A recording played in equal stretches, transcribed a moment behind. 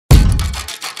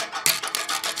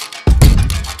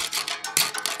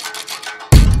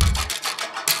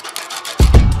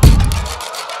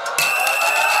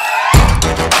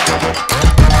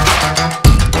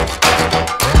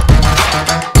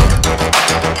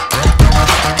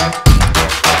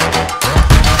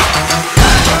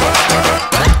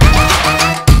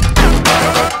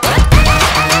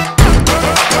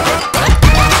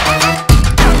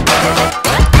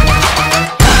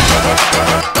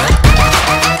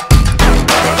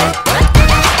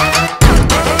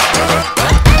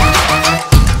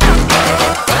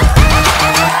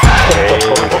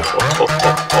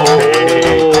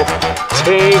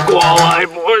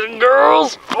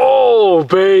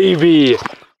baby.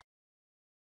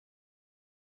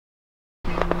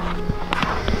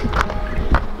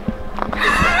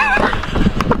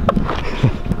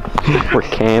 We're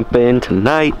camping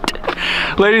tonight.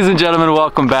 Ladies and gentlemen,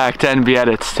 welcome back to NB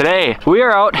Edits. Today, we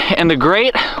are out in the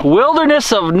great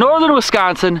wilderness of northern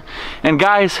Wisconsin. And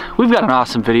guys, we've got an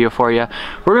awesome video for you.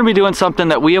 We're gonna be doing something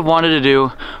that we have wanted to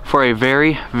do for a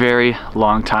very, very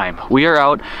long time. We are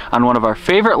out on one of our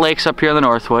favorite lakes up here in the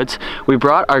Northwoods. We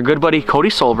brought our good buddy Cody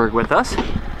Solberg with us.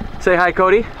 Say hi,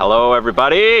 Cody. Hello,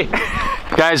 everybody.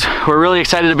 Guys, we're really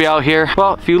excited to be out here.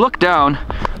 Well, if you look down,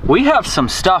 we have some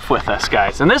stuff with us,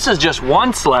 guys. And this is just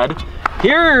one sled.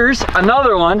 Here's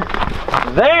another one.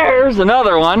 There's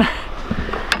another one.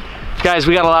 Guys,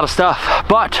 we got a lot of stuff,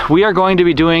 but we are going to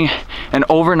be doing an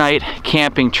overnight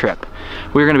camping trip.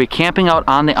 We're gonna be camping out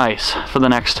on the ice for the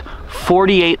next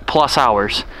 48 plus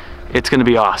hours. It's gonna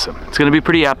be awesome. It's gonna be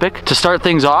pretty epic. To start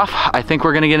things off, I think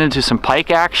we're gonna get into some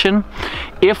pike action.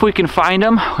 If we can find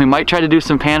them, we might try to do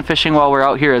some pan fishing while we're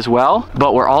out here as well,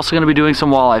 but we're also gonna be doing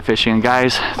some walleye fishing. And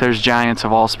guys, there's giants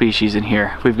of all species in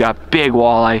here. We've got big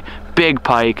walleye, big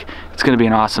pike. It's gonna be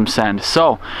an awesome send.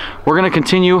 So we're gonna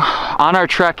continue on our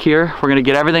trek here. We're gonna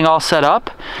get everything all set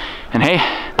up, and hey,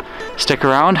 stick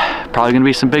around. Probably gonna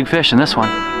be some big fish in this one.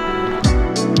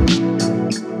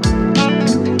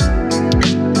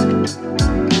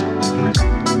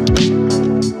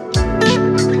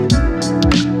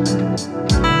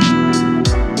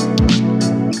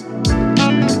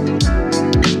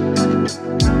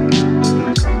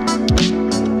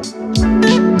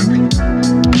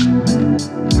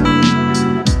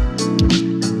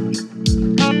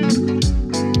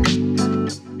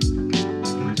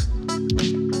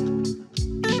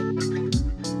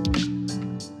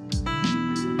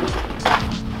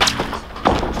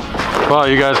 Well,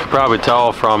 you guys can probably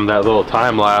tell from that little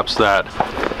time lapse that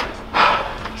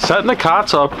setting the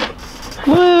cots up, a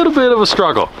little bit of a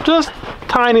struggle, just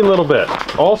tiny little bit.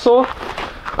 Also,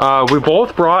 we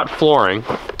both brought flooring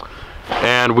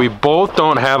and we both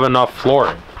don't have enough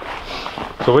flooring.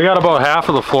 So we got about half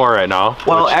of the floor right now.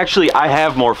 Well, actually, I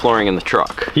have more flooring in the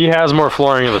truck. He has more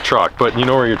flooring in the truck, but you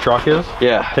know where your truck is?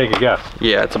 Yeah. Take a guess.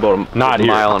 Yeah, it's about a Not here.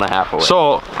 mile and a half away.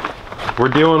 So we're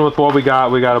dealing with what we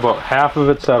got. We got about half of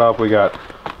it set up. We got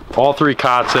all three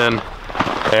cots in,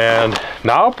 and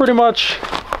now pretty much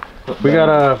we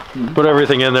gotta put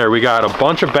everything in there. We got a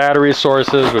bunch of battery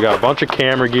sources. We got a bunch of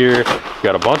camera gear. We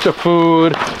got a bunch of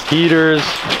food, heaters,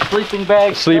 Sleeping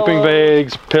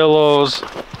bags, pillows.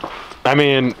 I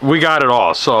mean, we got it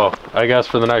all. So I guess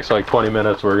for the next like 20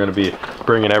 minutes, we're gonna be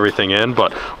bringing everything in.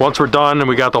 But once we're done and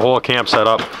we got the whole camp set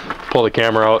up, pull the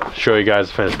camera out, show you guys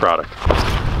the finished product.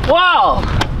 Wow,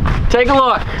 take a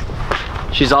look.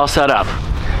 She's all set up.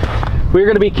 We're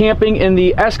gonna be camping in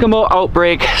the Eskimo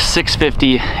Outbreak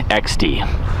 650 XD.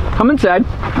 Come inside,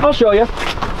 I'll show you.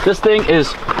 This thing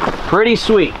is pretty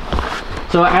sweet.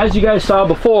 So as you guys saw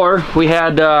before, we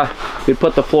had we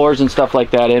put the floors and stuff like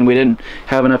that in. We didn't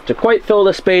have enough to quite fill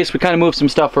the space. We kind of moved some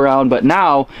stuff around, but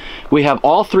now we have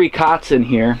all three cots in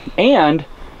here, and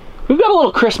we've got a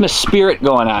little Christmas spirit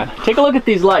going on. Take a look at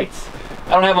these lights.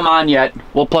 I don't have them on yet.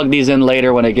 We'll plug these in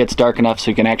later when it gets dark enough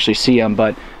so you can actually see them.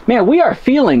 But man, we are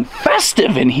feeling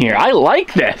festive in here. I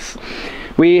like this.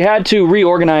 We had to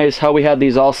reorganize how we had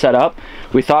these all set up.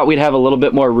 We thought we'd have a little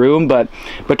bit more room, but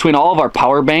between all of our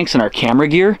power banks and our camera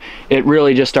gear, it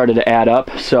really just started to add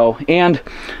up. So, and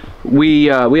we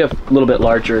have a little bit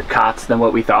larger cots than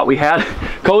what we thought we had.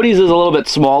 Cody's is a little bit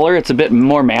smaller. It's a bit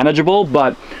more manageable,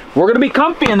 but we're gonna be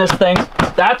comfy in this thing.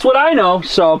 That's what I know.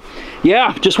 So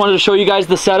yeah, just wanted to show you guys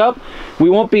the setup. We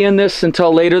won't be in this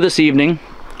until later this evening.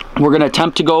 We're gonna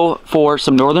attempt to go for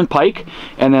some northern pike,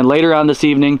 and then later on this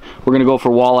evening, we're gonna go for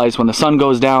walleyes when the sun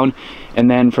goes down. And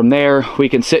then from there, we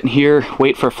can sit in here,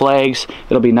 wait for flags.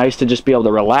 It'll be nice to just be able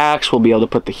to relax. We'll be able to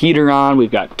put the heater on. We've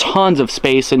got tons of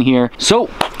space in here. So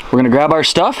we're gonna grab our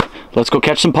stuff. Let's go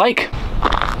catch some pike.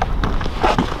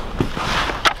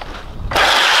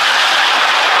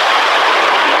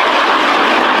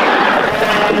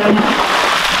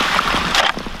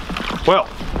 Well,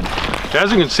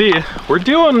 as you can see, we're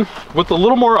dealing with a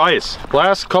little more ice.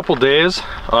 Last couple days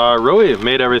really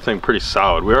made everything pretty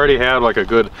solid. We already had like a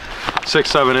good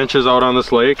 6-7 inches out on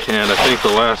this lake, and I think the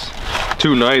last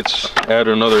 2 nights added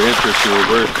another inch or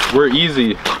two. We're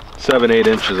easy 7-8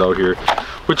 inches out here,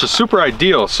 which is super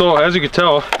ideal. So as you can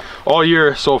tell, all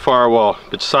year so far, well,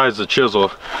 besides the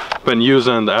chisel, been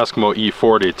using the Eskimo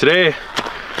E40. Today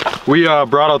we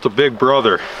brought out the big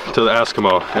brother to the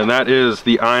Eskimo, and that is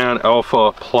the Ion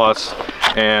Alpha Plus,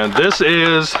 and this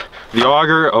is the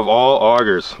auger of all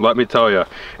augers, let me tell you.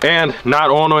 And not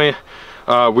only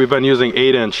we've been using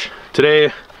 8-inch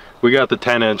today we got the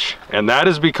 10-inch, and that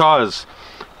is because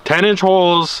 10-inch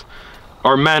holes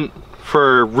are meant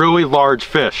for really large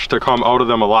fish to come out of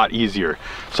them a lot easier.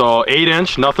 So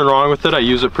 8-inch, nothing wrong with it. I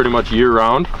use it pretty much year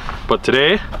round, but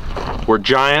today we're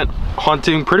giant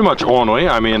hunting pretty much only.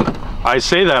 I mean, I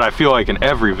say that I feel like in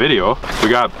every video. We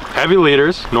got heavy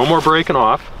leaders, no more breaking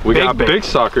off. We got big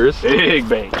suckers. Big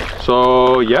bait.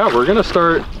 So yeah, we're gonna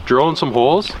start drilling some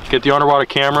holes, get the underwater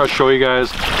camera, show you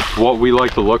guys what we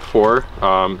like to look for.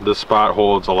 This spot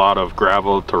holds a lot of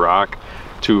gravel to rock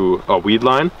to a weed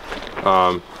line.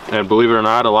 And believe it or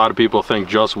not, a lot of people think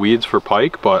just weeds for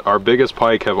pike, but our biggest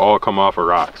pike have all come off of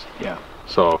rocks. Yeah.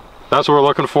 So that's what we're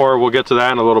looking for. We'll get to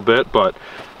that in a little bit, but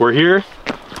we're here.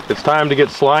 It's time to get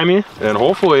slimy, and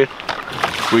hopefully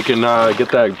we can get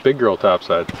that big girl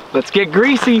topside. Let's get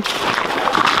greasy.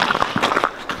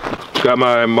 Got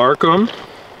my Markham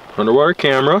underwater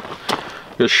camera.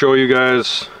 Gonna show you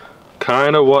guys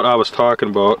kind of what I was talking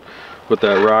about with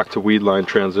that rock to weed line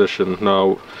transition.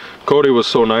 Now, Cody was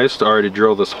so nice to already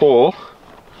drill this hole.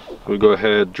 We'll go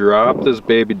ahead, drop this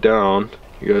baby down.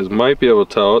 You guys might be able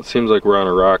to tell, it seems like we're on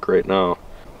a rock right now.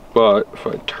 But if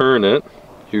I turn it,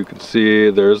 you can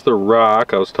see there's the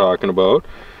rock I was talking about.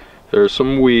 There's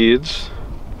some weeds,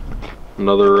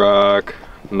 another rock,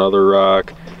 another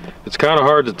rock. It's kind of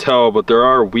hard to tell, but there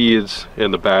are weeds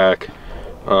in the back,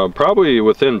 probably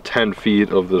within 10 feet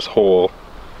of this hole.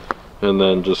 And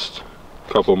then just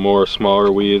a couple more smaller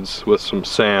weeds with some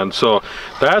sand. So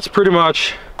that's pretty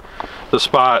much the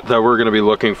spot that we're going to be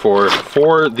looking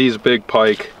for these big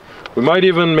pike. We might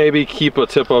even maybe keep a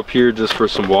tip up here just for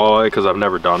some walleye, because I've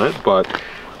never done it, but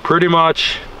pretty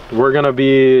much we're going to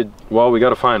be, well, we got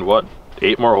to find what,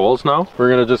 8 more holes now. We're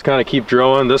going to just kind of keep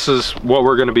drilling. This is what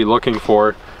we're going to be looking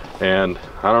for, and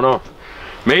I don't know,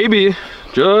 maybe,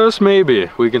 just maybe,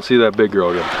 we can see that big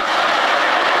girl again.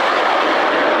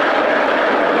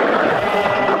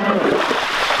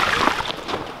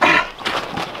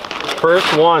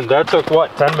 First one, that took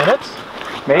what, 10 minutes?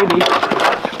 Maybe.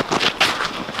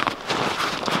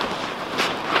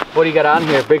 What do you got on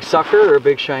here? Big sucker or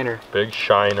big shiner? Big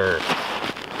shiner.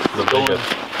 The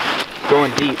biggest.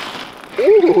 Going deep.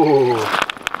 Ooh.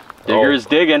 Digger is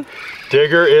digging.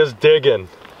 Digger is digging.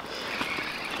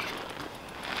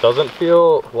 Doesn't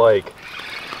feel like,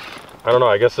 I don't know,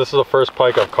 I guess this is the first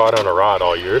pike I've caught on a rod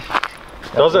all year.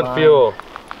 Doesn't feel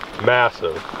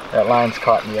massive. That line's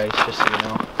caught in the ice, just so you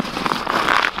know.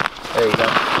 There you go.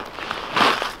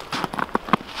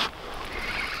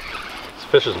 This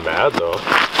fish is mad though.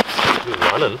 He's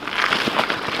running.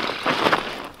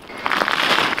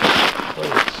 Oh,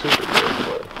 it's super good,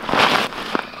 but...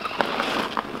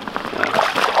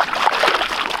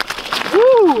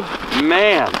 Woo!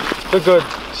 Man! It's a good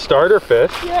starter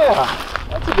fish. Yeah,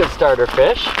 that's a good starter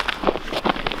fish.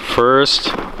 First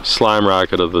slime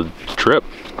rocket of the trip,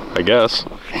 I guess.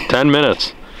 10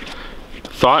 minutes.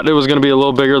 Thought it was going to be a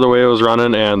little bigger the way it was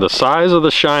running, and the size of the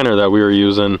shiner that we were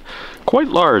using, quite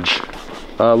large.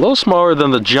 A little smaller than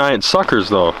the giant suckers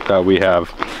though that we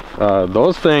have.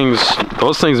 Those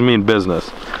things mean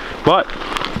business. But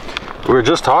we were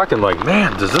just talking like,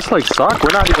 man, does this like suck?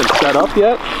 We're not even set up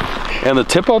yet, and the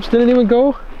tip ups didn't even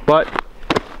go. But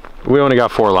we only got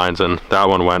 4 lines in. That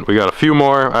one went. We got a few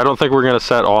more. I don't think we're gonna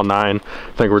set all 9.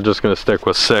 I think we're just gonna stick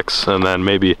with 6 and then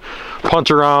maybe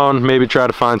punch around, maybe try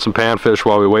to find some panfish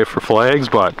while we wait for flags.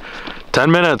 But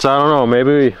 10 minutes, I don't know,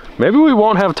 maybe we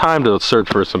won't have time to search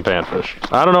for some panfish.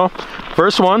 I don't know.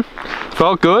 First one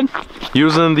felt good,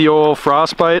 using the old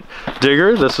frostbite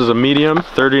digger. This is a medium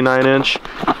 39-inch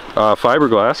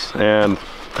fiberglass, and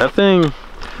that thing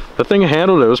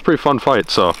handled it. It was a pretty fun fight.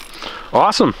 So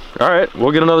awesome. All right,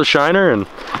 we'll get another shiner and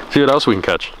see what else we can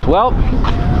catch. Well,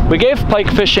 we gave pike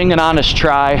fishing an honest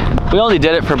try. We only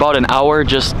did it for about an hour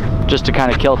just to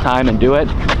kind of kill time and do it.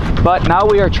 But now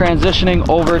we are transitioning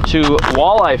over to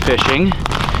walleye fishing.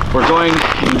 We're going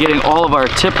and getting all of our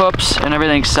tip-ups and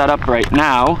everything set up right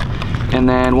now. And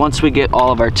then once we get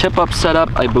all of our tip-ups set up,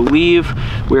 I believe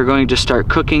we're going to start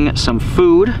cooking some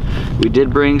food. We did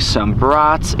bring some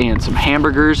brats and some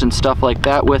hamburgers and stuff like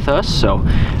that with us, so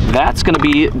that's gonna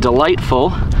be delightful.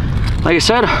 Like I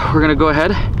said, we're gonna go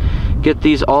ahead, get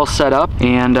these all set up,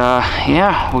 and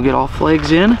yeah, we'll get all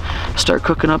flags in, start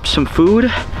cooking up some food.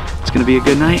 It's gonna be a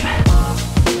good night.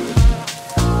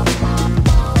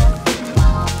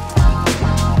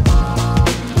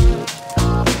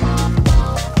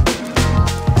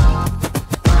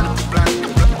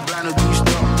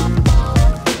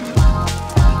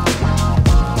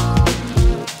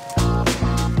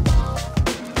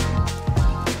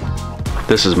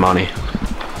 This is money.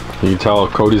 You can tell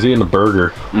Cody's eating a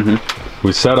burger.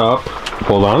 We set up,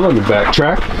 hold on, let me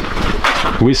backtrack.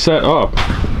 we set up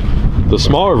the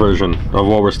smaller version of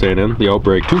what we're staying in, the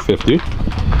Outbreak 250,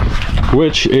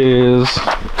 which is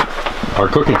our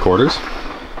cooking quarters.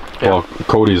 Yeah. Well,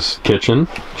 Cody's kitchen,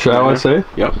 shall I say?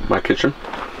 Yep, my kitchen.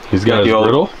 He's got his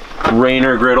griddle.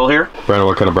 Rainer griddle here. Brandon,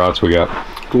 what kind of brats we got?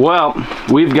 Well,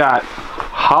 we've got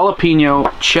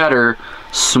jalapeno cheddar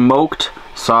smoked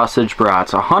sausage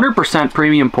brats, 100%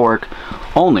 premium pork,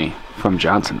 only from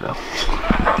Johnsonville.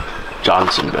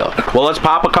 Johnsonville. Well, let's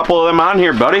pop a couple of them on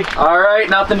here, buddy. All right,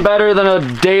 nothing better than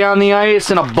a day on the ice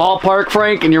and a ballpark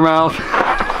frank in your mouth.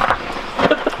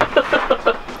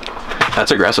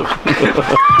 That's aggressive.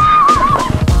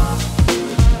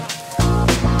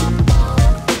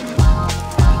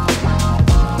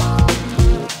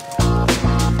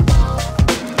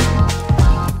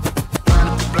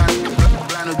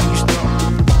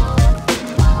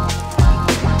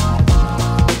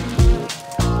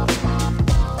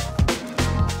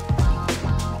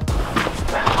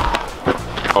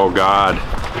 Oh God.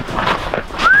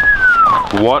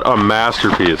 What a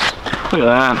masterpiece. Look at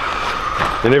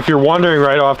that. And if you're wondering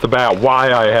right off the bat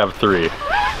why I have 3,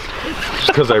 just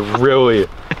because I really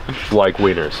like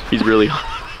wieners. He's really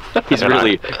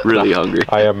hungry.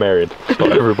 I am married, so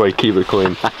everybody keep it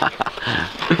clean.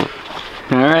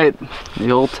 All right,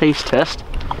 the old taste test.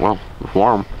 Well, it's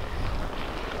warm.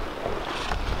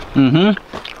 That's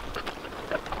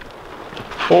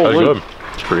good.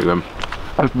 It's pretty good.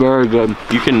 That's very good.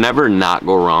 You can never not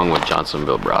go wrong with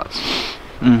Johnsonville brats.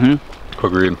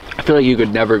 Agreed. I feel like you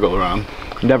could never go wrong.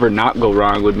 Never not go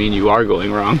wrong would mean you are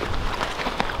going wrong.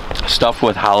 Stuffed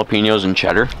with jalapenos and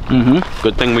cheddar.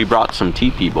 Good thing we brought some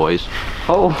TP, boys.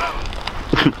 Oh.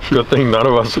 Good thing none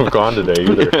of us have gone today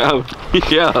either.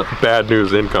 Yeah. Bad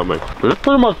news incoming. It's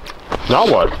pretty much. Now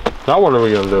what? Now what are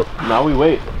we gonna do? Now we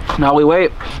wait. Now we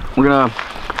wait. We're gonna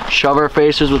shove our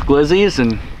faces with glizzies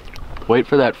and wait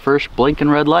for that first blinking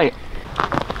red light.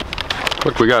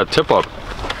 Look, we got a tip up.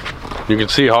 You can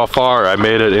see how far I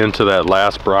made it into that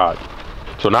last brat.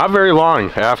 So not very long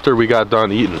after we got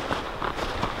done eating.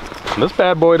 And this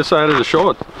bad boy decided to show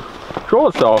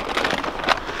itself.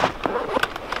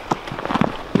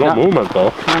 No movement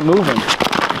though. Not moving.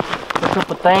 What's up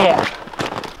with that?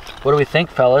 What do we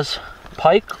think, fellas?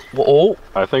 Pike? Oh.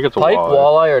 I think it's a pike, walleye.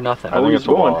 walleye, or nothing? I think it's a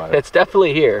walleye. It's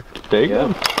definitely here. Take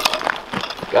him.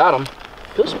 Got him.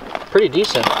 Feels pretty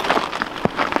decent.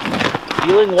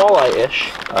 Feeling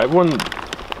walleye-ish. I wouldn't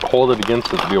hold it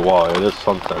against it to be a walleye. It is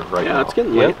sunset right now. Yeah, it's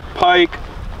getting late. Pike,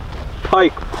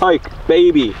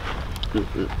 baby.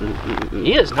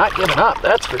 He is not giving up,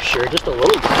 that's for sure. Just a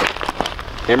little bit.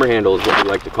 Hammer handle is what we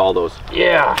like to call those.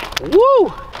 Yeah.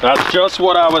 Woo! That's just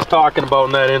what I was talking about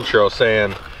in that intro,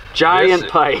 saying giant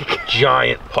pike.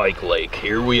 Giant pike lake.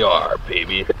 Here we are,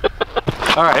 baby.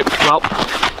 All right, well,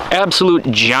 absolute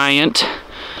giant.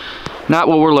 Not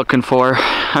what we're looking for.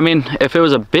 I mean, if it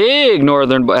was a big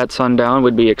northern at sundown,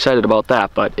 we'd be excited about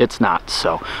that, but it's not.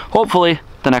 So hopefully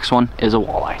the next one is a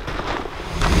walleye.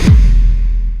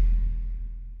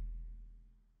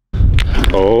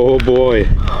 Oh boy.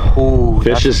 Ooh,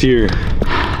 fish is here.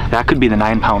 That could be the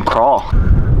 9-pound crawl.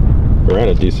 We're at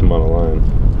a decent amount of line.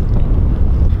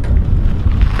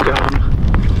 Got him.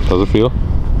 Does it feel?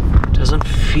 Doesn't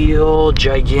feel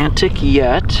gigantic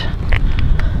yet.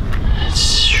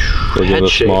 We're getting the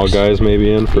small guys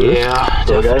maybe in first. Yeah,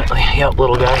 definitely. Yep,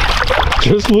 little guy.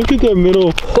 Just look at that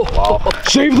minnow. Wow.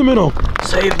 Save the minnow.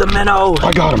 Save the minnow.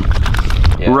 I got him.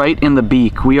 Yeah. Right in the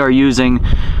beak. We are using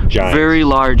very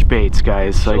large baits,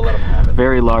 guys. Like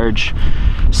very large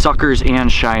suckers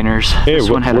and shiners. Hey, this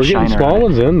one had a shiner. We're getting small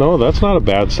ones in. No, that's not a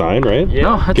bad sign, right? Yeah.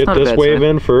 No, that's get not a bad sign. Get this wave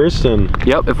in first, and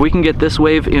yep. If we can get this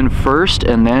wave in first,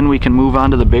 and then we can move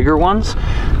on to the bigger ones,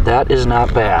 that is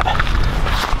not bad.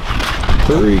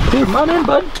 Very quick. Come on in,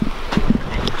 bud.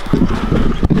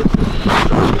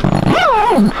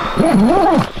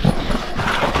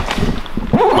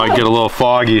 Might get a little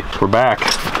foggy. We're back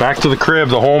to the crib,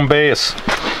 the home base.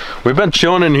 We've been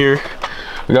chilling in here.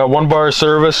 We got 1 bar of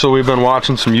service, so we've been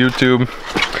watching some YouTube,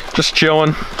 just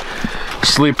chilling,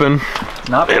 sleeping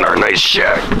in our nice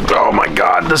shack. Oh my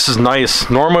God, this is nice.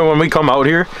 Normally when we come out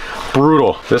here,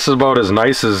 brutal. This is about as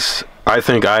nice as I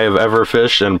think I have ever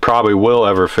fished and probably will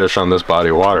ever fish on this body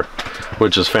of water,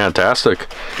 which is fantastic.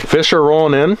 Fish are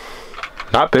rolling in,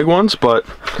 not big ones, but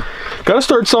gotta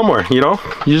start somewhere, you know?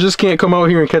 You just can't come out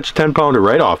here and catch a 10-pounder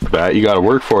right off the bat. You gotta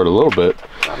work for it a little bit.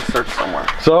 Gotta start somewhere.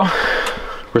 So,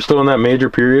 we're still in that major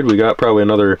period. We got probably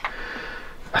another,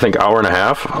 I think, hour and a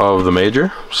half of the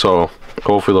major. So,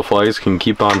 hopefully the flies can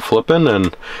keep on flipping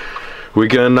and we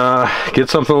can get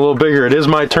something a little bigger. It is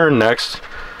my turn next.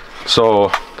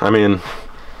 So, I mean,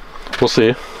 we'll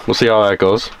see. We'll see how that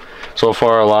goes. So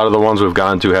far, a lot of the ones we've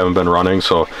gotten to haven't been running,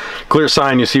 so clear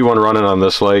sign you see one running on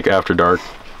this lake after dark.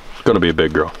 It's gonna be a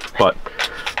big girl. But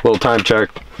little time check,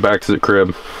 back to the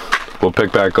crib. We'll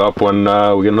pick back up when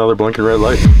we get another blinking red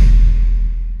light.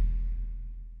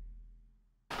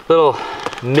 Little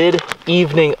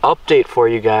mid-evening update for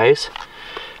you guys.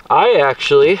 I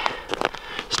actually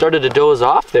started to doze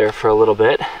off there for a little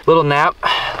bit. Little nap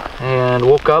and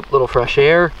woke up, little fresh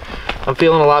air. I'm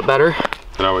feeling a lot better.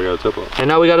 And now we got a tip up. And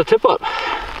now we got a tip up.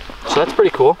 So that's pretty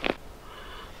cool.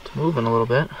 It's moving a little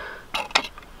bit.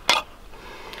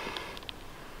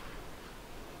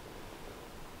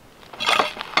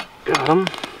 Got him.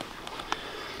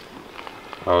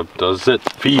 How does it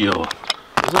feel?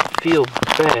 Doesn't feel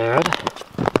bad.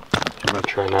 I'm gonna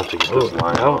try not to get this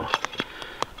line out.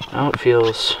 Now it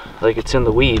feels like it's in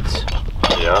the weeds.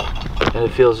 Yeah. And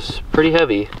it feels pretty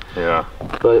heavy. Yeah.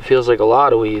 But it feels like a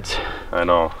lot of weeds. I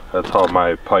know. That's how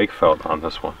my pike felt on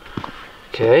this one.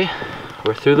 Okay,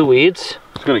 we're through the weeds.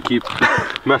 Just gonna keep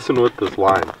messing with this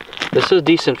line. This is a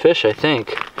decent fish, I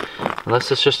think.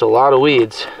 Unless it's just a lot of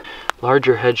weeds.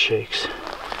 Larger head shakes.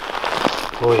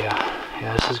 Oh yeah.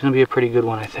 Yeah, this is gonna be a pretty good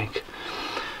one, I think.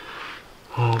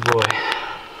 Oh boy.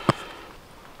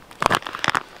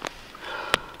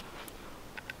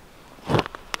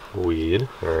 Weed,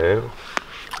 alright.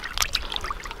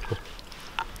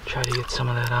 Try to get some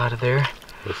of that out of there.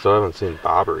 I still haven't seen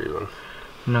bobber even.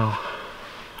 No.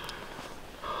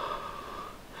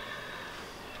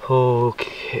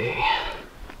 Okay.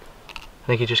 I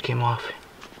think he just came off.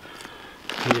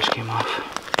 He just came off.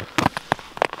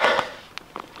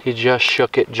 He just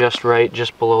shook it just right,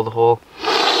 just below the hole.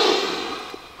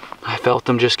 I felt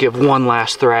him just give one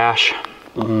last thrash.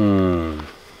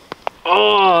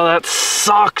 Oh, that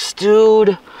sucks,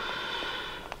 dude.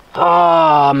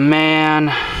 Oh,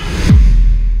 man.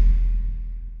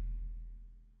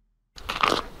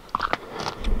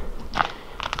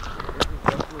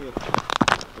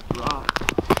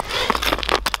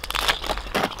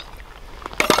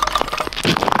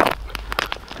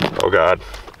 Oh God.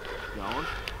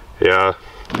 Yeah.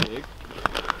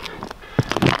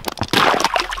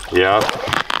 Yeah.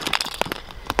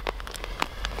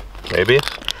 Maybe?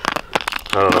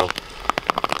 I don't know.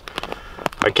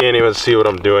 I can't even see what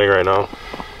I'm doing right now.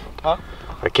 Huh?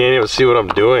 I can't even see what I'm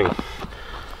doing.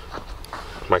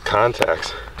 My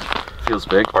contacts Feels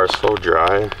big. are so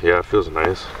dry. Yeah, it feels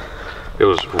nice. It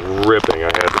was ripping.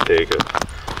 I had to take it.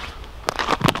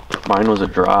 Mine was a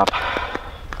drop.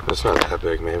 It's not that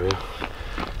big, maybe.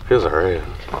 Feels alright.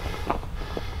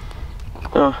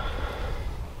 Oh.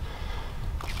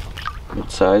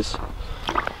 Good size.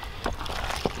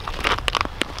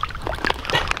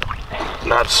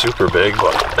 Not super big,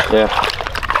 but Yeah.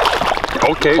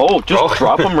 okay. Oh, just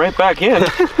drop them right back in.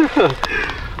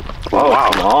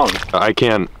 Wow, long. I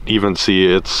can't even see.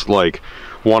 It's like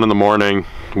 1 in the morning.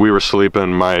 We were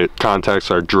sleeping. My contacts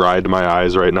are dried to my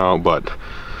eyes right now, but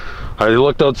I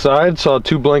looked outside, saw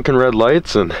 2 blinking red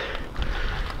lights, and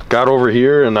got over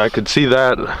here, and I could see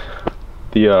that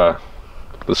the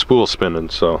spool spinning,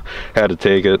 so had to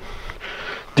take it.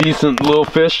 Decent little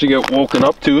fish to get woken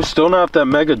up to. Still not that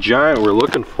mega giant we're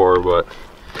looking for, but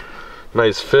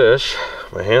nice fish.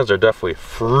 My hands are definitely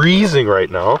freezing right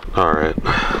now. All right,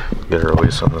 get a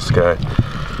release on this guy.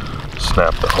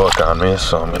 Snapped the hook on me,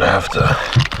 so I'm gonna have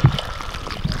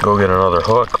to go get another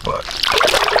hook, but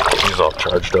he's all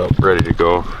charged up, ready to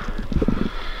go.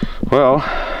 Well,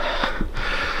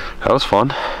 that was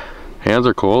fun. Hands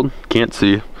are cold, can't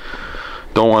see.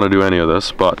 Don't want to do any of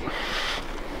this, but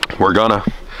we're gonna.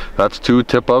 That's 2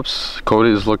 tip-ups.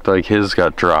 Cody's looked like his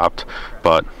got dropped,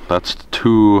 but that's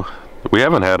 2. We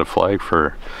haven't had a flag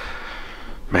for,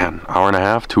 man, hour and a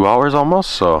half, 2 hours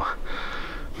almost, so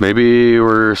maybe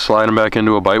we're sliding back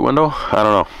into a bite window. I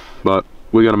don't know, but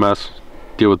we got a mess.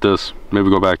 Deal with this, maybe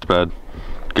go back to bed,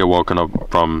 get woken up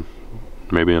from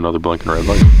maybe another blinking red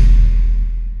light.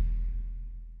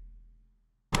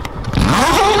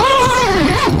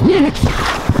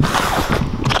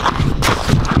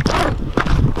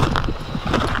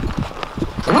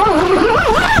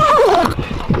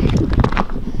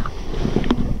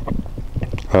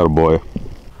 Attaboy.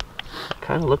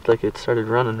 Kind of looked like it started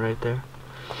running right there.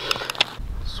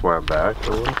 Swam back a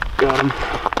little. Got him.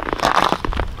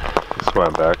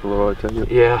 Swam back a little, I tell you.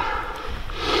 Yeah.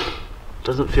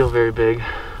 Doesn't feel very big.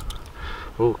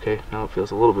 Ooh, okay, now it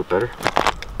feels a little bit better.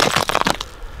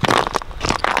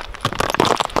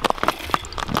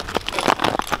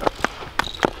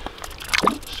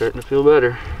 Starting to feel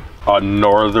better. A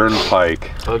northern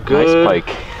pike. A good Nice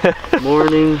pike.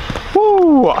 morning.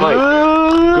 Woo! Pike.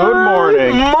 Good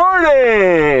morning.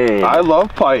 Morning! I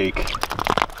love pike.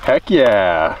 Heck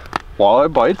yeah.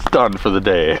 walleye bite's done for the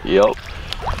day. Yep.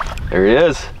 There he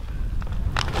is.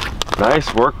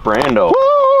 Nice work, Brando.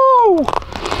 Woo!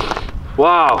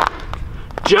 Wow.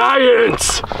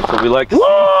 Giants! That's what we like to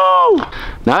Woo!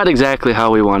 Not exactly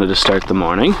how we wanted to start the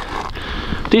morning.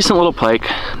 Decent little pike,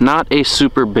 not a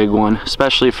super big one,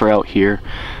 especially for out here.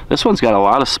 This one's got a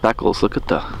lot of speckles. Look at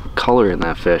the color in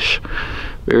that fish.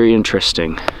 Very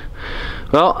interesting.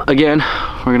 Well, again,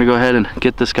 we're gonna go ahead and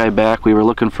get this guy back. We were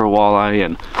looking for a walleye,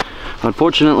 and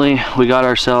unfortunately, we got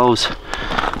ourselves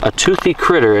a toothy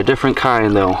critter, a different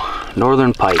kind though.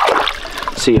 Northern pike.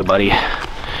 See ya, buddy.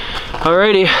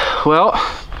 Alrighty, well,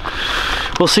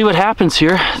 we'll see what happens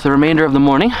here the remainder of the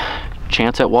morning.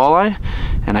 Chance at walleye,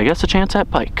 and I guess a chance at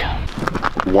pike.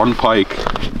 One pike,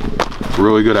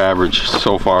 really good average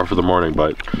so far for the morning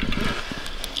bite.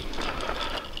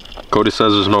 Cody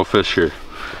says there's no fish here,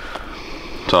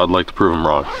 so I'd like to prove him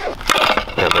wrong.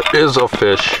 And there is a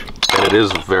fish, and it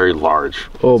is very large.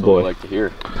 Oh That's boy. what we like to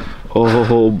hear.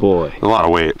 Oh boy. A lot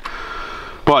of weight,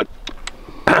 but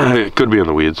it could be in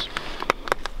the weeds.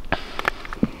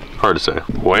 Hard to say.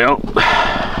 Well,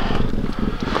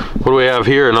 what do we have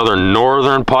here? Another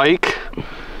northern pike?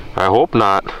 I hope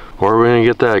not. Or we're gonna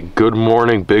get that good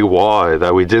morning big walleye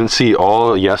that we didn't see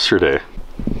all yesterday.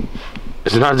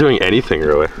 It's not doing anything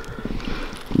really.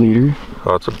 Leader.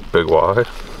 Oh, it's a big walleye.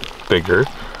 Bigger.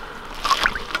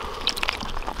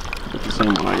 The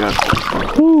same one I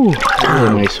got. Ooh, very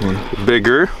nice one.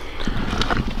 Bigger.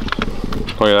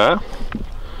 Look at that.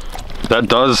 That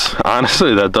does,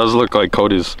 honestly, that does look like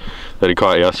Cody's that he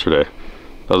caught yesterday.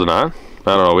 Does it not?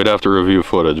 I don't know, we'd have to review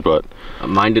footage, but.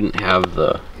 Mine didn't have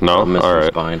the No?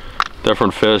 Alright. spine.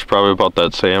 Different fish, probably about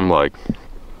that same, like,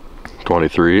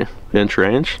 23-inch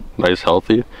range. Nice,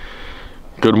 healthy.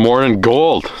 Good morning,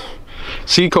 gold.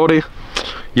 See, Cody,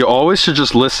 you always should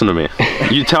just listen to me.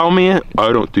 You tell me,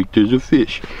 I don't think there's a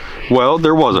fish. Well,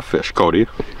 there was a fish, Cody.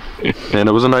 And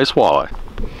it was a nice walleye.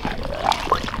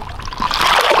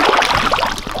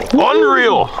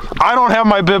 Unreal! I don't have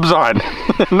my bibs on.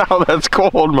 Now that's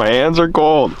cold. My hands are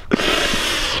cold.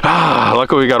 Ah,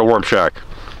 luckily we got a warm shack.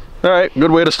 Alright,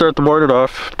 good way to start the morning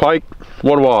off. Pike,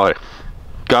 one walleye.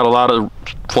 Got a lot of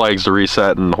flags to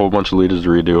reset and a whole bunch of leaders to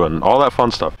redo and all that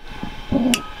fun stuff.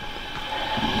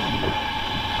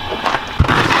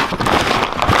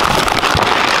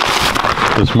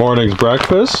 This morning's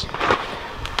breakfast,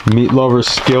 meat lover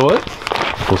skillet.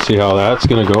 We'll see how that's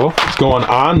gonna go. It's going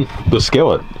on the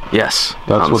skillet. Yes.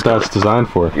 That's what that's designed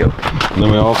for. Yep. And then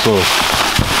we also,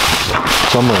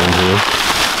 somewhere in here.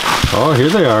 Oh, here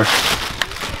they are.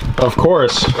 Of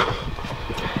course,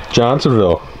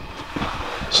 Johnsonville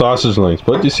sausage links.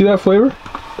 But do you see that flavor?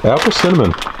 Apple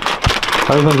cinnamon.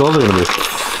 How do you think those are gonna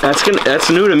be? That's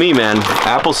new to me, man.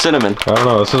 Apple cinnamon. I don't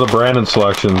know. This is a Brandon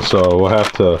selection, so we'll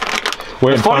have to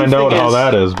wait and find out how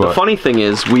that is. But the funny thing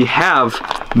is, we have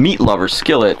meat lover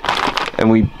skillet, and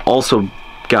we also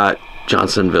got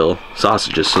Johnsonville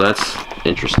sausages, so that's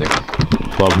interesting.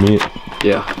 love meat.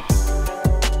 Yeah.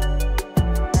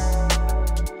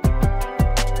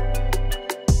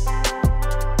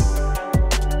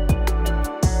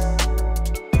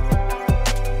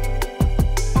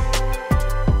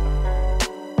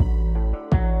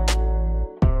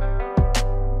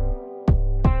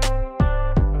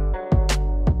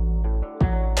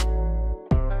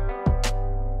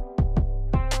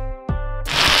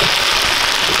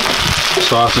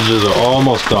 Sausages are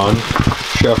almost done.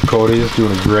 Chef Cody is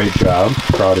doing a great job.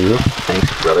 Proud of you.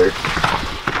 Thanks, brother.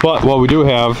 But what we do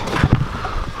have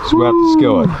is we got the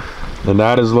skillet, and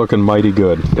that is looking mighty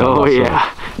good. Oh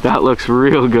yeah, that looks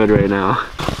real good right now.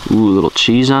 Ooh, little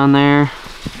cheese on there.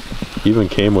 Even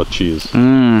came with cheese.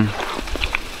 Does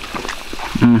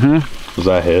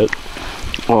that hit?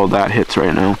 Oh, that hits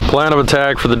right now. Plan of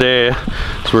attack for the day.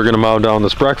 So we're gonna mow down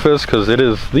this breakfast because it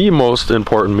is the most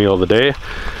important meal of the day.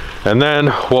 And then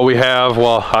what we have,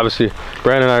 well, obviously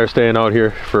Brandon and I are staying out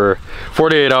here for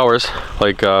 48 hours,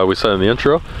 like we said in the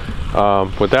intro.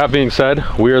 With that being said,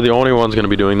 we are the only ones going to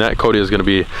be doing that. Cody is going to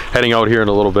be heading out here in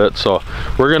a little bit, so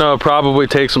we're going to probably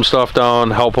take some stuff down,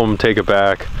 help him take it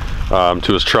back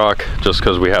to his truck, just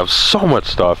because we have so much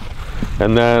stuff.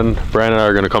 And then Brandon and I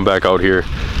are going to come back out here,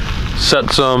 set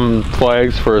some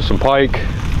flags for some pike,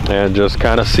 and just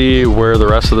kind of see where the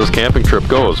rest of this camping trip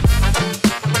goes.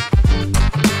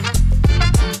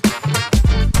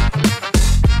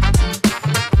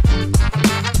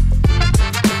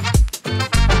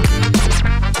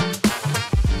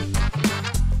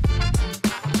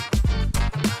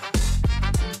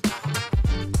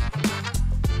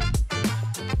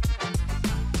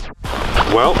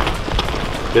 Well,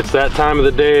 it's that time of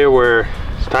the day where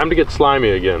it's time to get slimy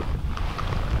again.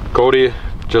 Cody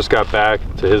just got back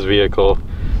to his vehicle,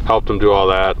 helped him do all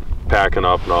that, packing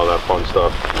up and all that fun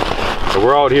stuff. And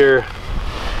we're out here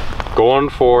going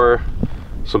for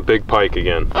some big pike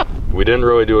again. We didn't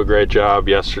really do a great job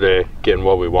yesterday getting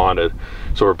what we wanted,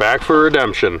 so we're back for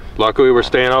redemption. Luckily we're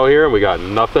staying out here and we got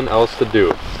nothing else to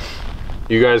do.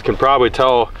 You guys can probably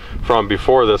tell from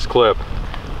before this clip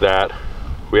that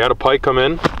we had a pike come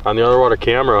in on the underwater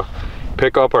camera,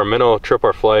 pick up our minnow, trip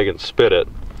our flag, and spit it.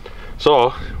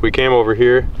 So we came over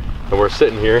here and we're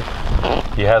sitting here.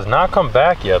 He has not come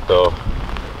back yet though,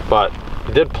 but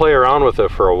he did play around with it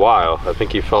for a while. I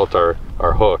think he felt our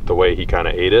hook, the way he kind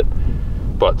of ate it.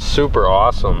 But super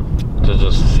awesome to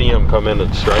just see him come in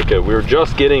and strike it. We were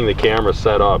just getting the camera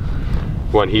set up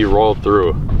when he rolled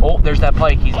through. Oh, there's that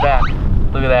pike, he's back.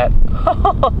 Look at that.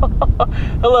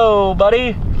 Hello,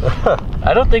 buddy.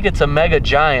 I don't think it's a mega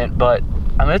giant, but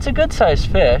I mean, it's a good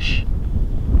sized fish.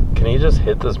 Can he just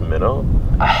hit this minnow?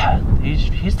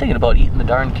 He's thinking about eating the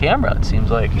darn camera, it seems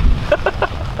like.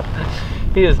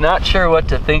 He is not sure what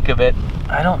to think of it.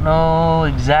 I don't know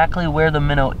exactly where the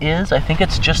minnow is. I think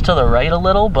it's just to the right a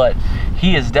little, but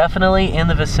he is definitely in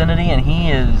the vicinity and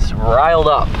he is riled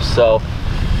up. So,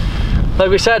 like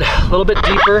we said, a little bit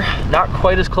deeper, not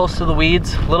quite as close to the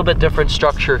weeds, a little bit different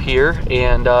structure here,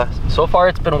 and so far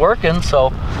it's been working,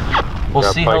 so we'll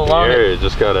see how long You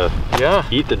just gotta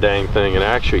eat the dang thing and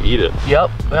actually eat it.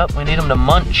 Yep, we need him to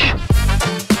munch.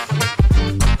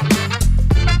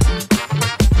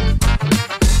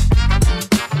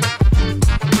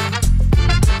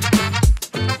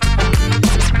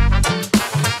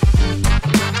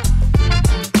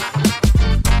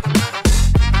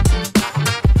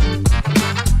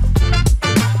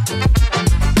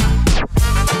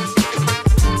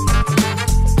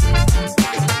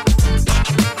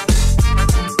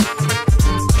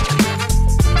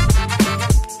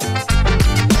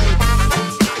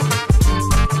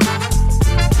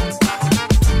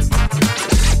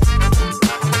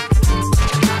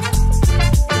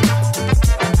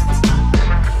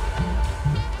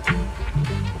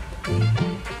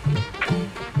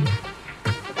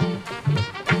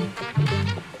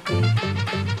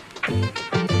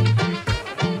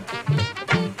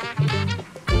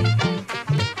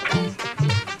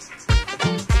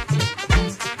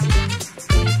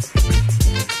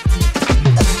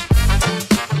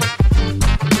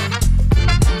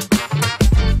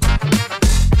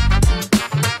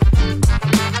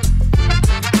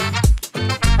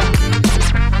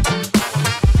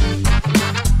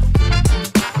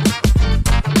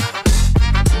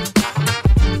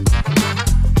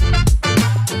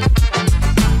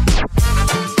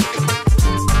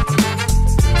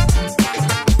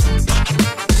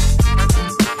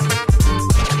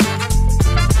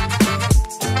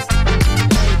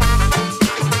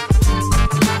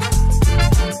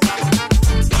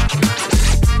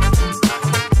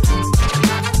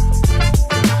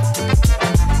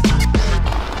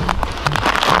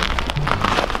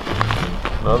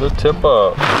 Another tip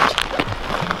up.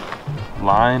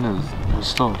 Line there's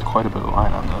still quite a bit of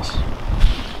line on this.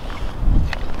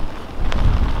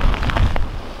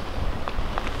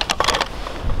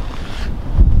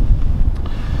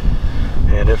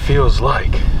 And it feels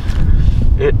like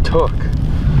it took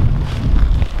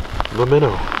the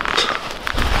minnow.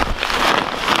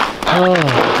 Oh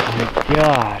my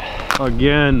God.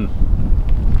 Again.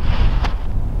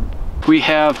 We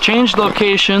have changed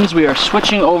locations. We are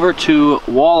switching over to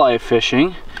walleye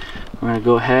fishing. We're gonna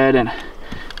go ahead and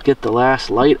get the last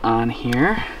light on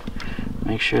here.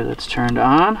 Make sure that's turned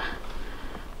on.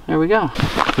 There we go.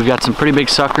 We've got some pretty big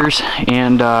suckers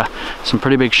and some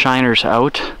pretty big shiners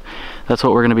out. That's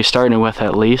what we're gonna be starting with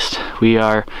at least. We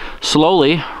are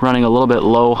slowly running a little bit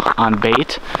low on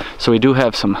bait. So we do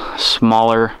have some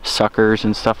smaller suckers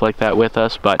and stuff like that with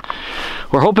us, but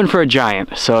we're hoping for a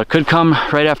giant. So it could come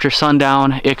right after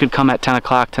sundown. It could come at 10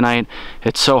 o'clock tonight.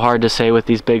 It's so hard to say with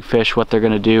these big fish what they're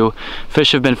gonna do.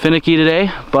 Fish have been finicky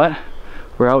today, but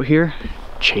we're out here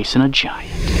chasing a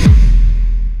giant.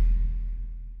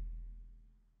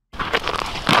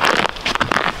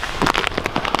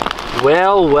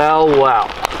 Well,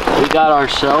 we got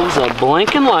ourselves a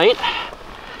blinking light.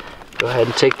 Go ahead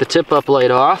and take the tip up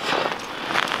light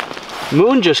off.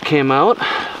 Moon just came out.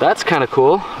 That's kind of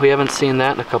cool. We haven't seen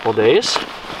that in a couple days.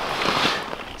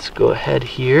 Let's go ahead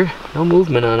here. No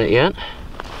movement on it yet.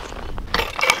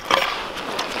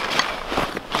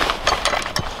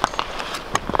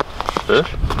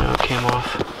 Fish? No, it came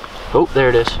off. Oh, there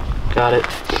it is. Got it.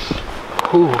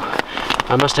 Whew.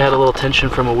 I must have had a little tension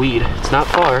from a weed. It's not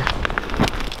far.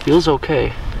 Feels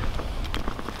okay.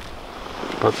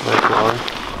 That's nice water.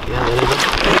 Yeah, that is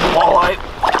a big walleye.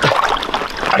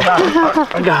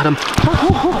 I got him.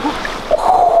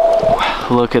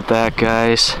 Look at that,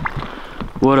 guys.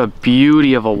 What a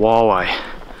beauty of a walleye.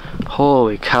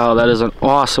 Holy cow, that is an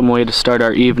awesome way to start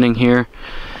our evening here.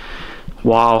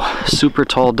 Wow, super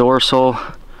tall dorsal,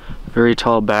 very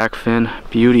tall back fin,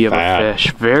 beauty of a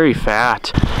fish, very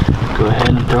fat. Go ahead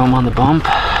and throw him on the bump.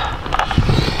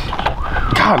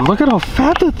 God, look at how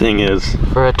fat that thing is.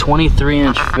 For a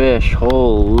 23-inch fish,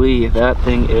 holy, that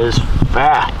thing is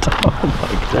fat. Oh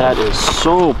my God. That is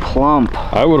so plump.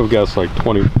 I would have guessed like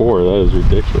 24, that is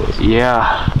ridiculous.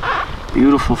 Yeah,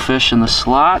 beautiful fish in the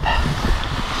slot.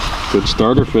 Good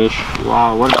starter fish.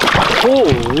 Wow, what a,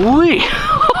 holy.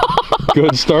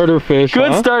 Good starter fish.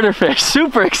 Good starter fish.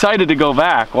 Super excited to go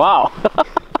back. Wow.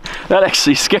 That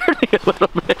actually scared me a little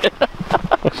bit.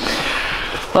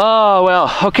 Oh,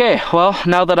 well, okay. Well,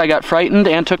 now that I got frightened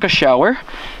and took a shower,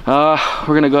 we're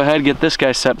going to go ahead and get this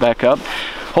guy set back up.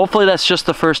 Hopefully that's just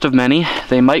the first of many.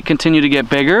 They might continue to get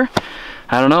bigger.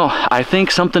 I don't know. I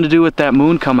think something to do with that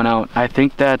moon coming out. I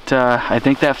think that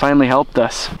finally helped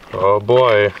us. Oh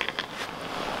boy.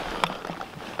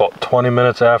 About 20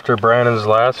 minutes after Brandon's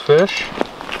last fish.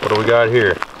 What do we got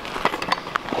here?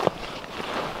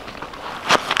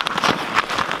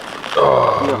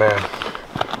 Oh man.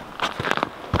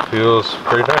 Feels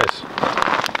pretty nice.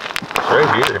 It's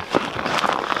right here.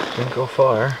 Didn't go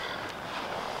far.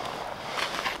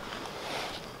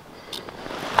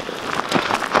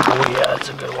 Oh yeah, that's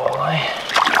a good walleye.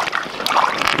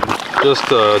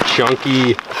 Just a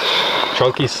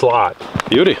chunky slot.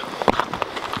 Beauty.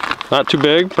 Not too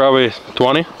big, probably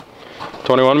 20,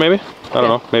 21 maybe? I don't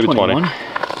know, maybe 21. 20.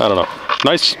 I don't know.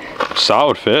 Nice,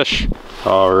 solid fish.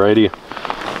 Alrighty,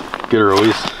 get a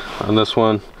release on this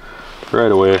one right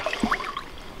away.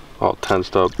 All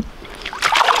tensed up.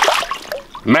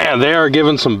 Man, they are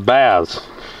giving some baths.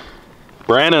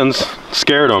 Brandon's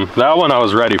scared him. That one I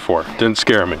was ready for. Didn't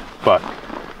scare me, but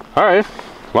all right.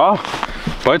 Wow,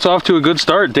 bite's off to a good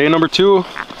start. Day number 2.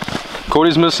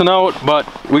 Cody's missing out, but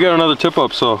we got another tip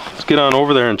up, so let's get on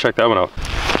over there and check that one out.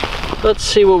 Let's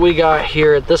see what we got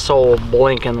here at this old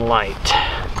blinking light.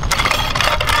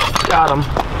 Got him.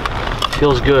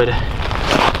 Feels good.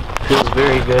 Feels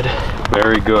very good.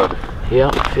 Very good.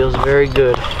 Yep, feels very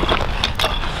good.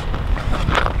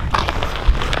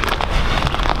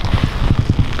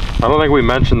 I don't think we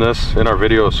mentioned this in our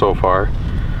video so far,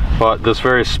 but this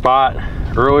very spot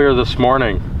earlier this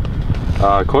morning,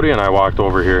 Cody and I walked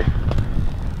over here,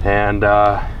 and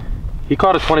he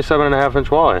caught a 27.5-inch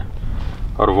walleye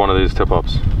out of one of these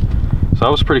tip-ups. So that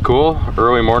was pretty cool.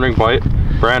 Early morning bite.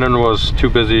 Brandon was too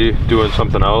busy doing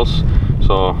something else,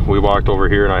 so we walked over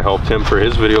here and I helped him for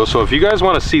his video. So if you guys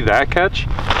want to see that catch,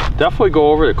 definitely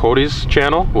go over to Cody's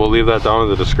channel. We'll leave that down in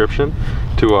the description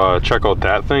to check out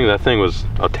that thing. That thing was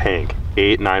a tank,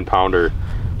 8-9 pounder,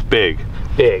 big.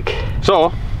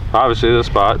 So obviously this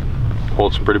spot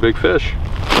holds some pretty big fish,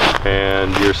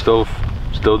 and you're still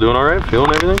doing all right,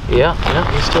 feeling everything? Yeah,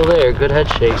 he's still there. Good head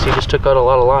shakes. He just took out a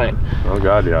lot of line. Oh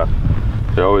God, yeah,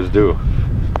 they always do.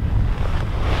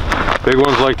 Big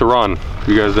ones like to run. If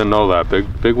you guys didn't know that, big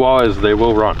walleyes, they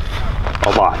will run a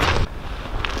lot.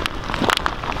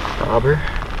 Bobber,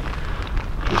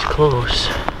 he's close.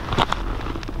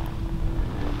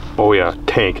 Oh yeah,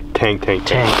 tank. Big.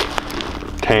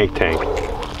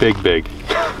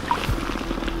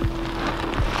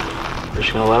 We're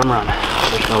just gonna let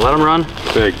him run.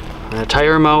 Big. I'm gonna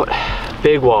tire him out.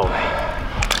 Big walleye.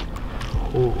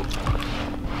 Ooh,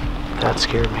 that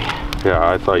scared me. Yeah,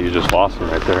 I thought you just lost him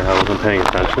right there. I wasn't paying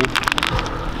attention.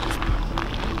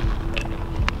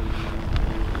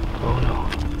 Oh no.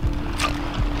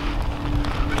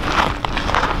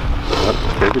 Yep,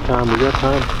 take your time. We got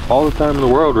time. All the time in the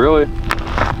world, really.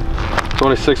 It's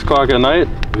only 6 o'clock at night.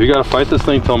 If you gotta fight this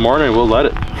thing till morning, we'll let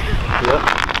it. Yep.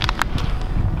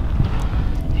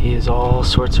 He is all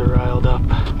sorts of riled up.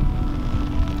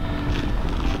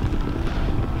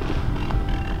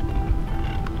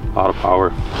 A lot of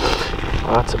power.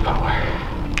 Lots of power.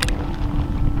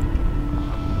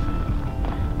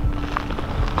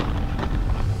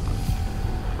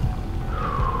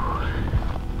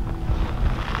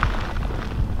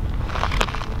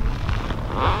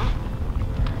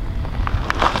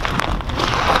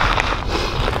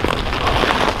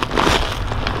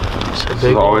 This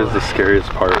is always the scariest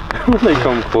part when they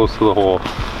come close to the hole.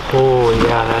 Oh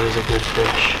yeah, that is a good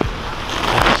fish.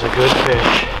 That is a good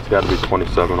fish. It's got to be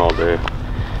 27 all day.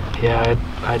 Yeah,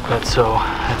 I'd bet so.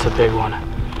 That's a big one.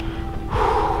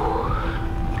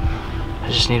 I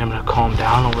just need him to calm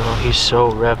down a little. He's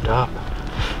so revved up.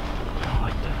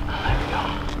 Like that. There we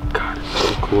go. God, it's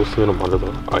so cool seeing him under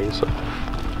the ice.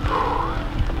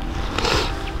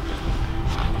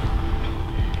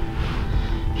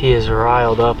 He is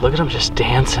riled up. Look at him just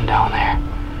dancing down there.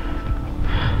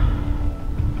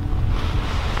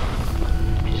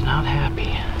 He's not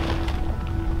happy.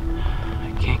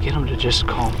 I can't get him to just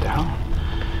calm down.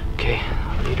 Okay,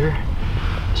 leader.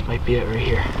 This might be it right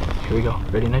here. Here we go.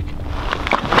 Ready, Nick?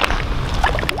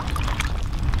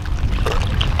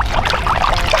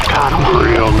 Got him.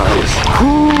 Real nice.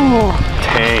 Ooh.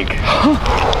 Tank.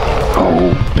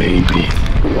 Oh, baby.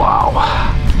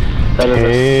 Wow. That is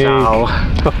a sow.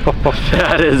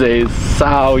 That is a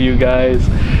sow, you guys.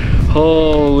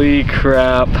 Holy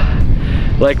crap.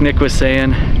 Like Nick was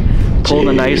saying, pulled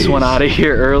a nice one out of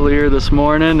here earlier this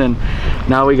morning, and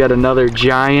now we got another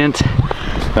giant.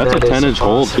 That's that a 10-inch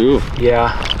hole too.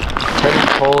 Yeah,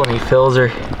 10-inch hole, and he fills her.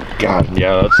 God,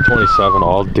 yeah, that's 27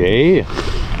 all day.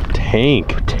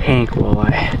 Tank. Tank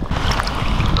walleye.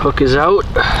 Hook is out.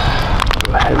 Go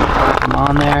ahead and put him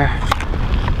on there.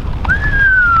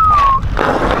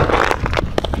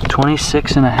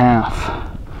 26 and a half.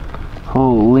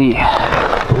 Holy.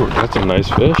 Ooh, that's a nice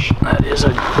fish. That is a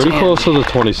pretty close to the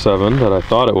 27 that I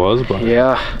thought it was, but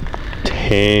yeah.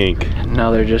 Tank.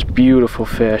 Another just beautiful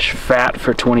fish, fat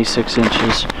for 26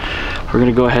 inches. We're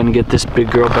gonna go ahead and get this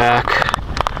big girl back.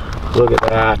 Look at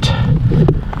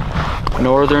that.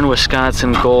 Northern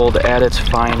Wisconsin gold at its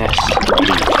finest.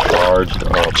 Charged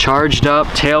up. Charged up,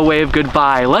 tail wave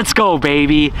goodbye. Let's go,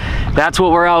 baby. That's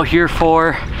what we're out here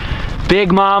for.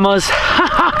 Big mamas.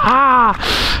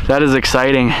 That is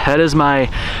exciting. That is my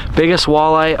biggest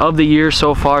walleye of the year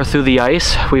so far through the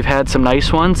ice. We've had some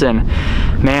nice ones, and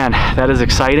man, that is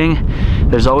exciting.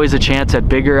 There's always a chance at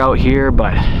bigger out here,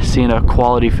 but seeing a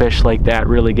quality fish like that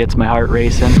really gets my heart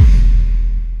racing.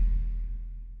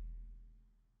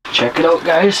 Check it out,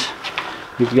 guys.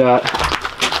 We've got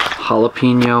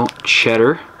jalapeno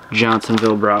cheddar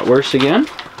Johnsonville bratwurst again.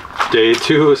 Day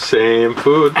 2, same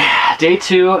food. Day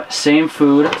 2, same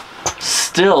food.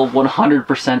 Still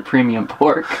 100% premium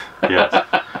pork. Yes.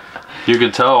 You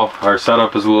can tell our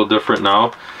setup is a little different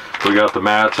now. We got the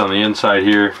mats on the inside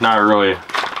here, not really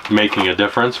making a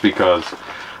difference because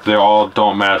they all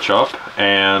don't match up,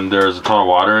 and there's a ton of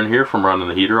water in here from running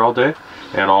the heater all day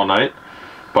and all night.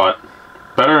 But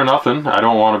better than nothing. I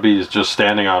don't want to be just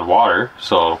standing on water,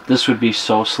 so this would be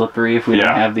so slippery if we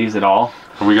didn't have these at all.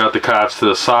 We got the cots to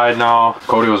the side now.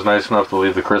 Cody was nice enough to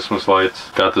leave the Christmas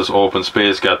lights. Got this open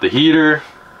space, got the heater.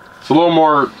 It's a little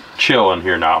more chill in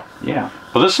here now. Yeah.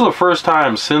 But this is the first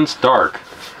time since dark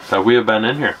that we have been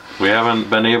in here. We haven't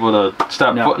been able to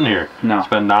step foot in here. No. It's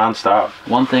been non-stop.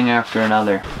 One thing after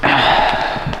another.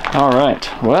 All right,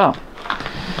 well.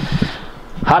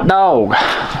 Hot dog,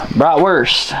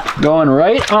 bratwurst, going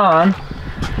right on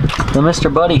the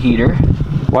Mr. Buddy heater.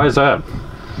 Why is that?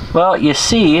 Well, you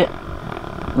see,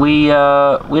 we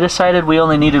decided we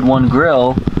only needed one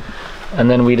grill, and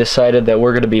then we decided that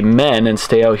we're going to be men and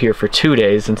stay out here for 2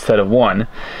 days instead of one.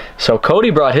 So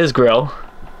Cody brought his grill.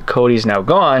 Cody's now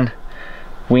gone.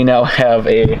 We now have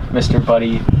a Mr.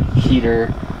 Buddy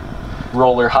heater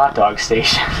roller hot dog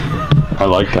station. I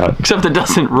like that. Except it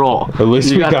doesn't roll. At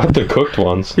least we got the cooked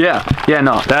ones. Yeah,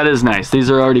 no, that is nice.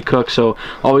 These are already cooked, so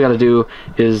all we got to do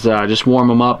is just warm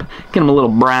them up, get them a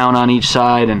little brown on each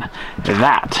side, and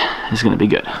that is going to be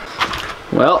good.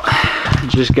 Well,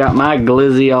 just got my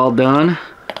glizzy all done.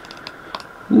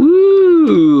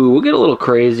 Woo! We'll get a little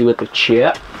crazy with the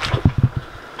chip.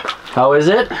 How is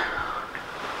it?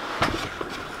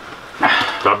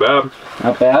 Not bad.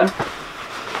 Not bad?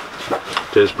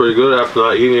 Tastes pretty good after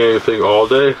not eating anything all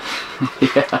day.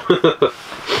 Yeah.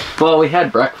 Well, we had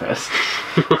breakfast.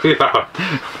 Yeah.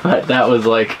 But that was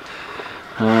like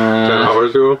 10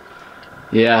 hours ago?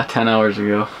 Yeah, 10 hours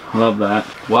ago. Love that.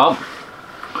 Well,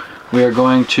 we are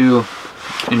going to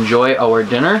enjoy our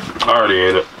dinner. I already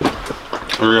ate it.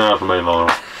 We're gonna have to make another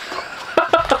one.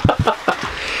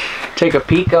 Take a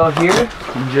peek out here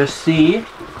and just see.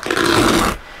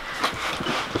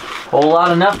 Whole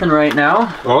lot of nothing right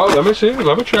now. Oh, let me see.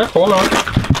 Let me check. Hold on.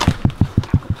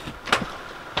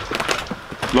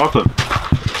 Nothing.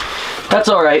 That's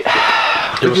all right.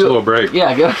 Give us a little break.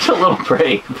 Yeah, give us a little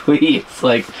break, please.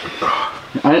 Like,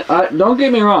 don't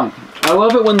get me wrong. I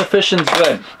love it when the fishing's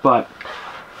good, but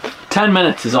 10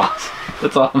 minutes is awesome.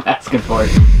 That's all I'm asking for.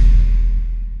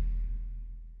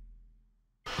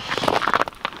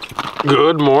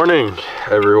 Good morning,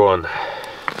 everyone.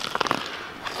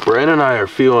 Brian and I are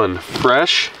feeling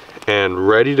fresh and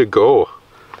ready to go.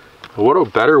 What a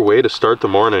better way to start the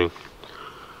morning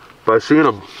by seeing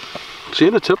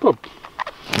a tip up.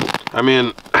 I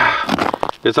mean,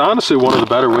 it's honestly one of the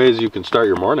better ways you can start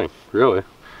your morning, really.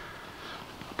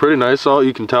 Pretty nice out,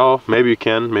 you can tell. Maybe you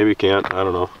can, maybe you can't, I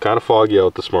don't know. Kind of foggy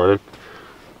out this morning.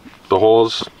 The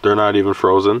holes, they're not even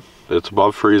frozen. It's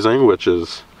above freezing, which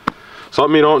is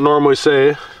something you don't normally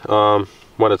say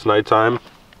when it's nighttime,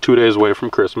 2 days away from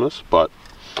Christmas, but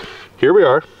here we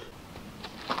are.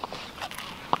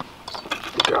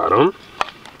 Got them.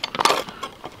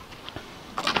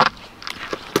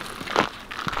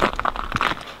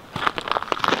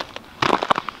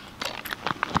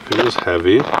 Feels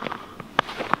heavy.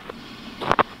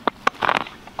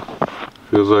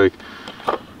 Feels like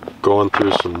going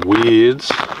through some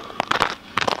weeds.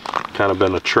 Kind of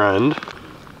been a trend.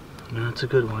 No, it's a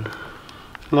good one.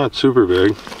 Not super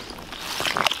big,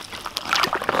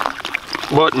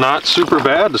 but not super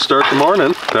bad to start the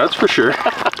morning, that's for sure.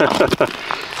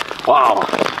 Wow.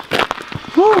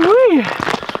 Woo-wee.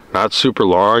 Not super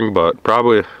long, but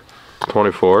probably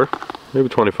 24, maybe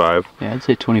 25. Yeah, I'd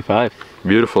say 25.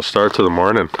 Beautiful start to the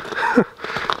morning.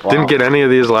 Wow. Didn't get any of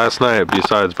these last night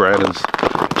besides Brandon's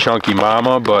chunky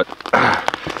mama, but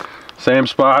same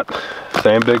spot,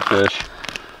 same big fish.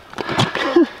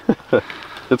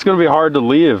 It's gonna be hard to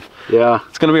leave. Yeah.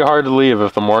 It's gonna be hard to leave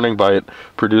if the morning bite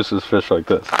produces fish like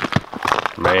this.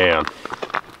 Man,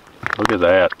 look at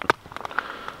that.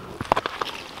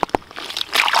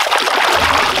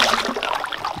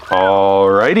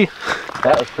 Alrighty.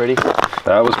 That was pretty.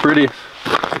 That was pretty.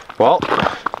 Well,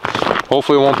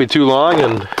 hopefully it won't be too long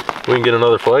and we can get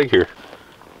another flag here.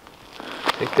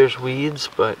 I think there's weeds,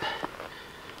 but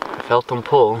I felt them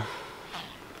pull.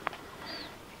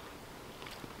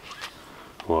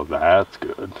 Well, that's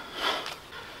good.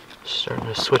 Starting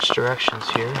to switch directions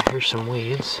here. Here's some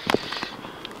weeds.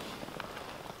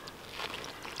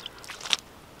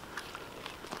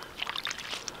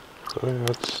 Oh, yeah,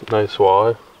 that's nice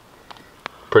walleye.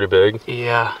 Pretty big.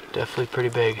 Yeah, definitely pretty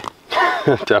big.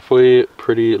 Definitely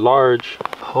pretty large.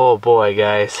 Oh boy,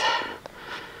 guys.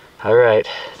 All right,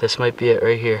 this might be it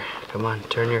right here. Come on,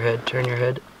 turn your head, turn your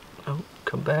head. Oh,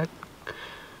 come back.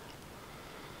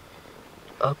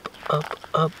 Up, up,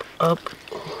 up, up.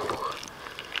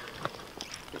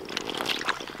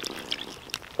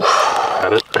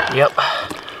 Got it. Yep.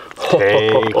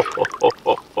 Tank.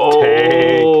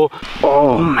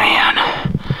 Oh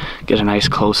man. Get a nice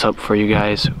close-up for you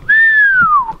guys.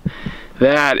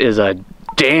 That is a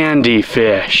dandy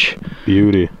fish.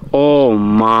 Beauty. Oh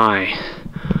my.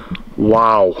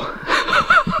 Wow.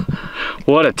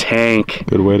 What a tank.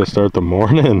 Good way to start the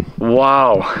morning.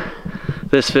 Wow.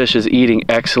 This fish is eating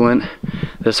excellent.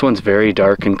 This one's very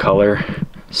dark in color.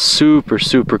 Super,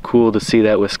 super cool to see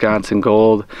that Wisconsin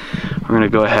gold. We're gonna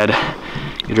go ahead,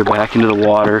 get her back into the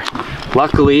water.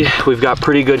 Luckily, we've got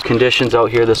pretty good conditions out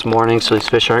here this morning, so these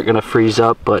fish aren't gonna freeze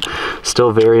up, but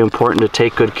still very important to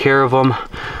take good care of them.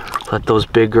 Let those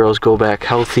big girls go back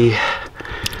healthy.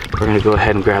 We're gonna go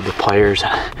ahead and grab the pliers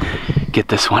and get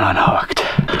this one unhooked.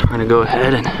 We're gonna go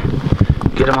ahead and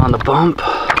get him on the bump.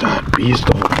 God, beast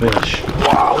of a fish.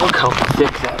 Wow, look how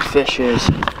thick that fish is.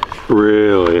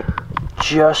 Really?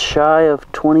 Just shy of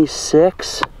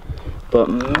 26, but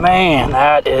man,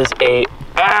 that is a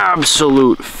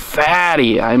absolute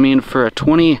fatty. I mean, for a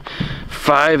 25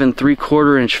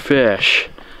 3/4 inch fish,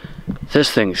 this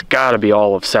thing's got to be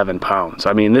all of 7 pounds.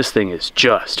 I mean, this thing is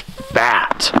just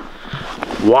fat.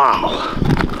 Wow.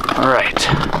 All right.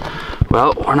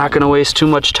 Well, we're not going to waste too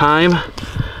much time.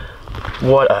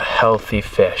 What a healthy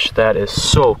fish. That is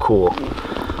so cool.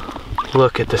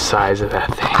 Look at the size of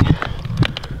that thing.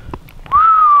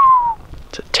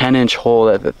 It's a 10-inch hole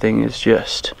that the thing is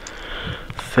just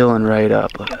filling right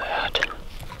up. Look at that.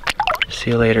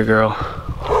 See you later, girl.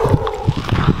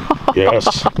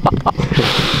 Yes.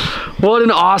 What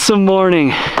an awesome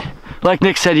morning. Like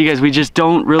Nick said, you guys, we just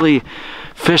don't really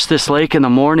fish this lake in the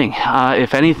morning.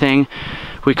 If anything,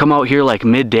 we come out here like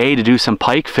midday to do some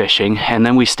pike fishing, and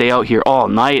then we stay out here all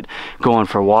night going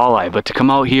for walleye. But to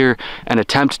come out here and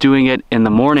attempt doing it in the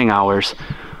morning hours,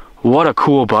 what a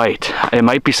cool bite. It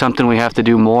might be something we have to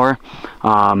do more.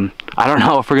 I don't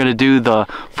know if we're gonna do the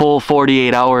full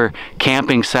 48-hour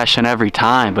camping session every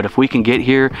time, but if we can get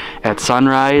here at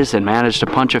sunrise and manage to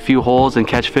punch a few holes and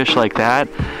catch fish like that,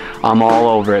 I'm all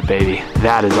over it, baby.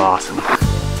 That is awesome.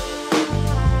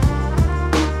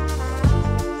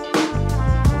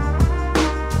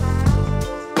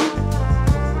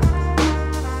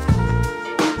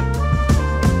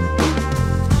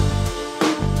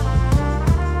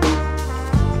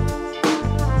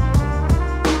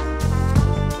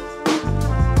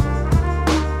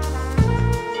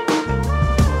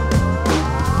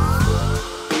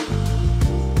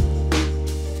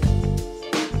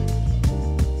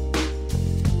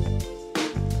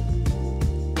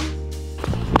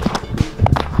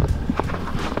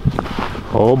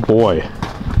 Oh boy.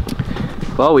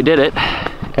 Well, we did it,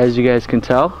 as you guys can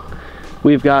tell.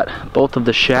 we've got both of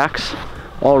the shacks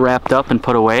all wrapped up and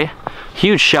put away.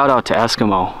 Huge shout out to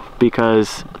Eskimo,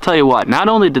 because I'll tell you what, not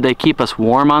only did they keep us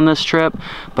warm on this trip,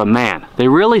 but man, they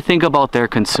really think about their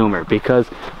consumer, because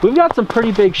we've got some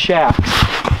pretty big shacks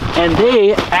and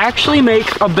they actually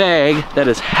make a bag that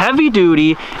is heavy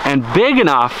duty and big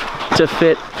enough to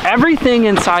fit everything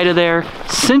inside of there,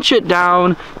 cinch it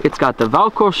down. It's got the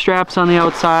Velcro straps on the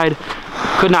outside.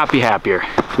 Could not be happier.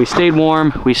 We stayed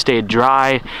warm, we stayed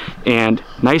dry, and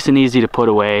nice and easy to put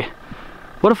away.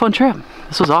 What a fun trip.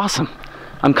 This was awesome.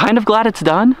 I'm kind of glad it's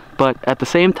done, but at the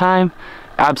same time,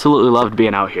 absolutely loved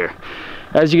being out here.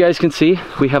 As you guys can see,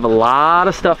 we have a lot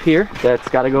of stuff here that's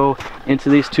got to go into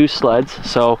these two sleds.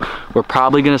 So we're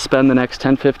probably going to spend the next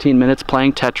 10-15 minutes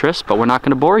playing Tetris, but we're not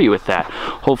going to bore you with that.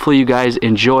 Hopefully you guys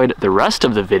enjoyed the rest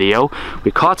of the video.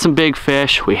 We caught some big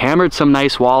fish, we hammered some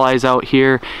nice walleyes out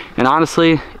here, and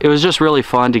honestly, it was just really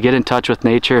fun to get in touch with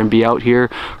nature and be out here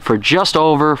for just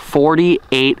over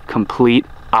 48 complete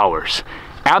hours.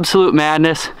 Absolute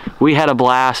madness. We had a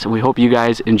blast, and we hope you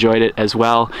guys enjoyed it as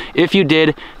well. If you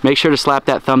did, make sure to slap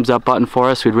that thumbs up button for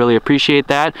us. We'd really appreciate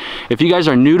that. If you guys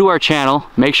are new to our channel,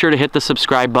 make sure to hit the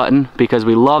subscribe button, because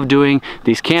we love doing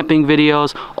these camping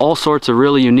videos, all sorts of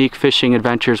really unique fishing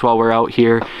adventures while we're out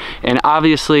here. And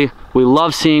obviously, we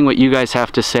love seeing what you guys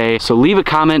have to say, so leave a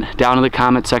comment down in the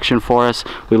comment section for us.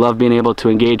 We love being able to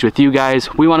engage with you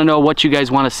guys. We want to know what you guys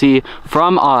want to see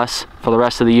from us for the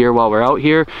rest of the year while we're out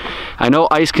here. I know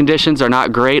ice conditions are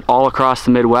not great all across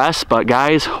the Midwest, but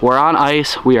guys, we're on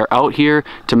ice. We are out here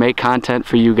to make content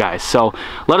for you guys. So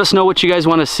let us know what you guys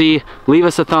want to see. Leave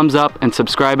us a thumbs up and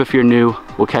subscribe if you're new.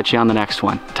 We'll catch you on the next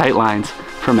one. Tight lines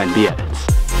from NB Edits.